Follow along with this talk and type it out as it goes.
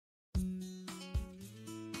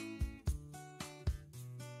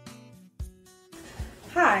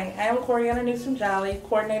Hi, I am Coriana Newsom-Jolly,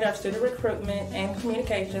 Coordinator of Student Recruitment and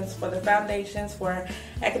Communications for the Foundations for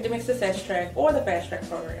Academic Success Track, or the FASTrack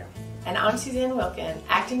program. And I'm Suzanne Wilkin,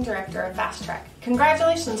 Acting Director of FASTrack.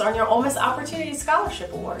 Congratulations on your Ole Miss Opportunity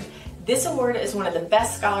Scholarship Award. This award is one of the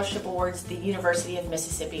best scholarship awards the University of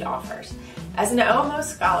Mississippi offers. As an OMO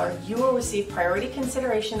scholar, you will receive priority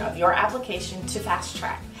consideration of your application to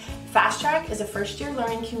FASTrack. FASTrack is a first-year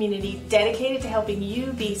learning community dedicated to helping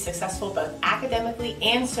you be successful both academically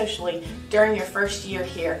and socially during your first year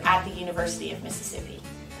here at the University of Mississippi.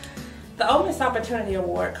 The Ole Miss Opportunity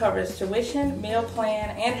Award covers tuition, meal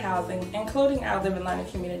plan, and housing, including our Live and Learning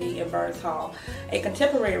community in Burns Hall, a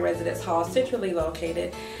contemporary residence hall centrally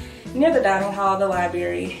located near the dining hall, the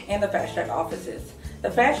library, and the FASTrack offices. The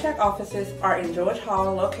FASTrack offices are in George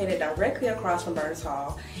Hall, located directly across from Burns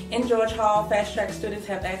Hall. In George Hall, FASTrack students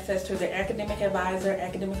have access to their academic advisor,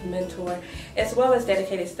 academic mentor, as well as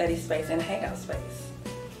dedicated study space and hangout space.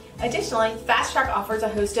 Additionally, FASTrack offers a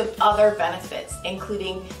host of other benefits,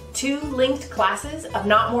 including 2 linked classes of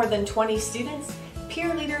not more than 20 students,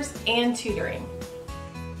 peer leaders, and tutoring.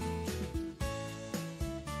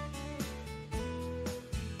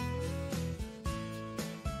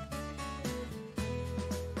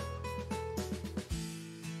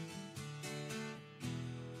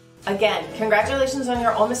 Again, congratulations on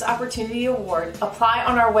your Ole Miss Opportunity Award. Apply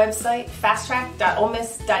on our website,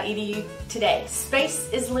 fasttrack.olemiss.edu today. Space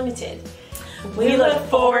is limited. We look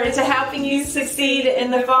forward to helping you succeed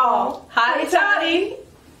in the fall. Hi, Toddy!